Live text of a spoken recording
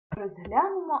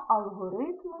розглянемо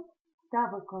алгоритми та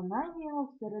виконання його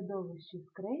в середовищі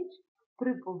Scratch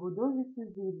при побудові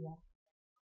сузір'я.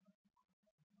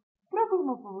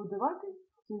 Спробуємо побудувати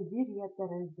сузір'я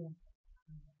Терези.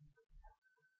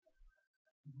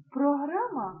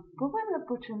 Програма повинна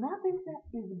починатися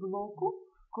із блоку,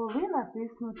 коли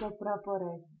натиснуто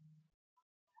прапорець.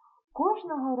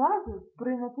 Кожного разу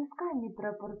при натисканні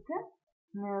прапорця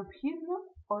необхідно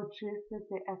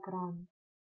очистити екран.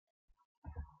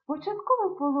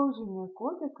 Початкове положення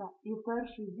котика і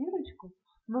першу зірочку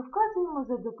ми вказуємо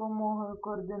за допомогою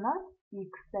координат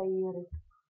X та Y.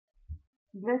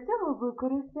 Для цього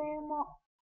використаємо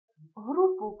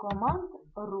групу команд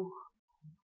рух.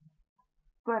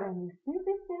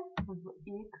 Переміститися в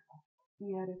X,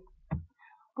 Y.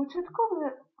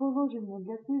 Початкове положення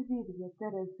для сузір'я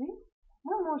Терези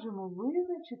ми можемо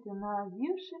визначити,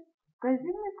 навівши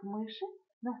вказівник миші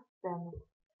на сцену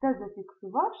та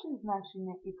зафіксувавши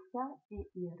значення X і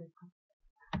Y.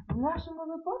 В нашому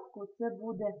випадку це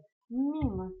буде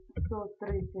мінус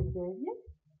 139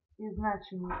 і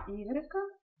значення Y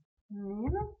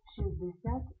мінус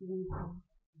 68.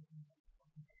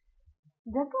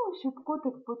 Для того, щоб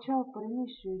котик почав,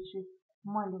 переміщуючись,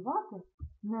 малювати,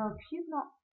 необхідно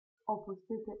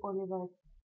опустити олівець.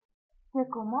 Це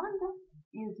команда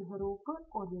із групи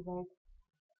олівець.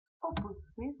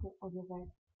 Опустити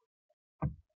олівець.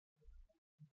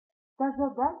 Та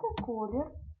задати колір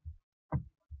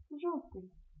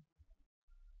жовтий.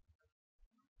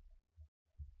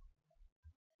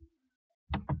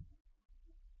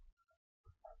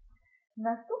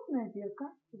 Наступна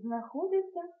зірка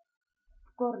знаходиться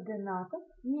в координатах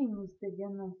мінус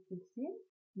 97,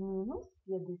 мінус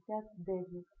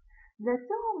 59. Для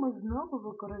цього ми знову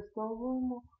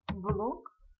використовуємо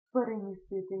блок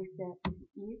переміститися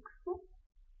з X,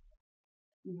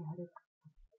 Y.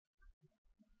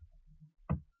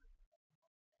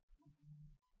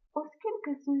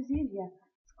 Оскільки сузір'я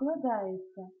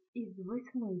складається із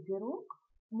 8 зірок,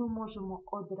 ми можемо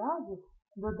одразу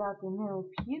додати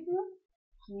необхідну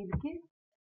кількість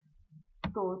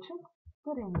точок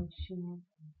переміщення.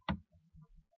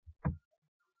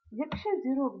 Якщо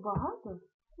зірок багато,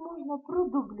 можна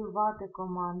продублювати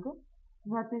команду,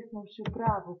 натиснувши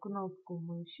праву кнопку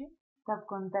миші та в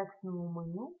контекстному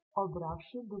меню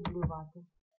обравши дублювати.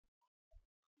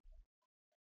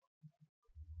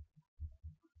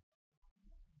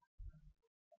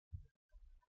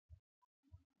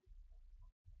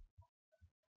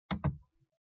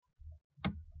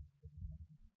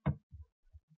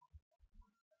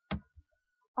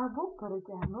 Або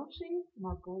перетягнувши їх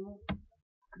на поле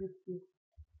скриптів.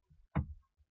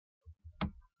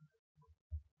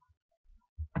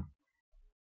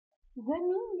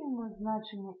 Замінюємо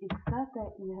значення X та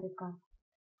Y,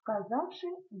 вказавши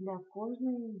для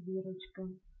кожної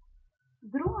зірочки.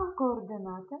 Друга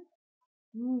координата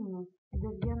мінус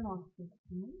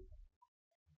 97,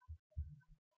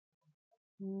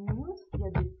 мінус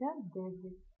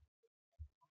 59.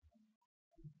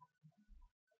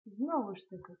 Знову ж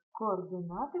таки,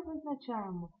 координати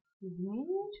визначаємо,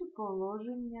 змінюючи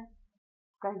положення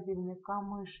вказівника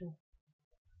миші.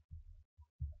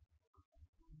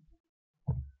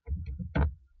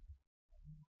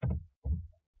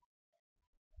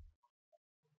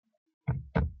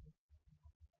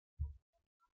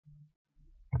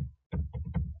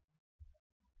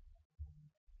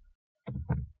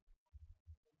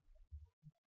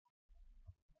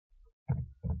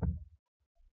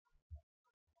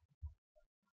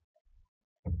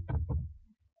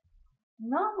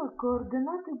 Нами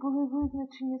координати були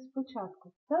визначені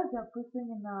спочатку та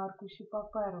записані на аркуші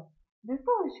паперу, для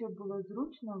того, щоб було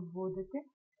зручно вводити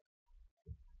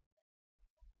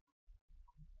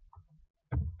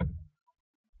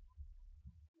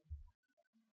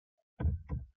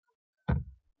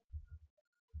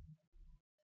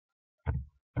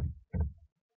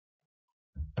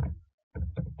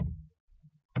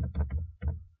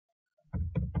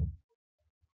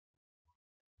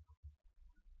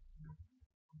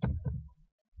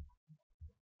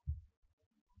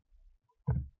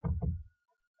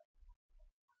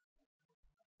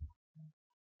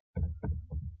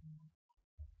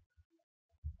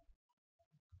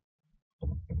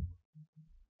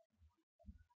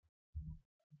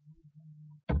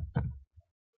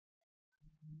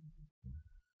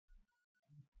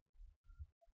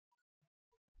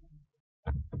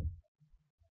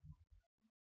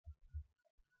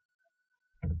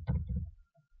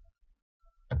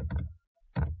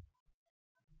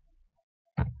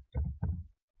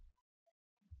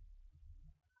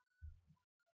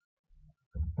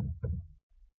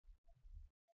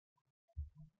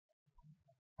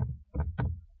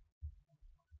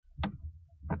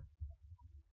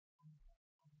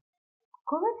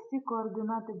Коли всі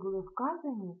координати були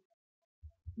вказані,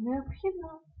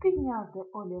 необхідно підняти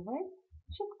олівець,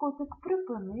 щоб котик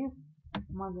припинив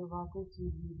малювати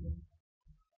сузір'я.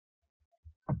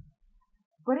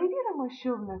 Перевіримо,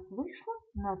 що в нас вийшло,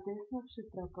 натиснувши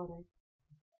прапорець.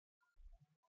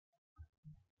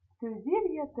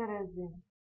 Сузір'я Терези.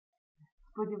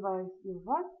 Сподіваюсь, і у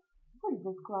вас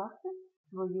вийде скласти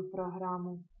свою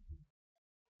програму.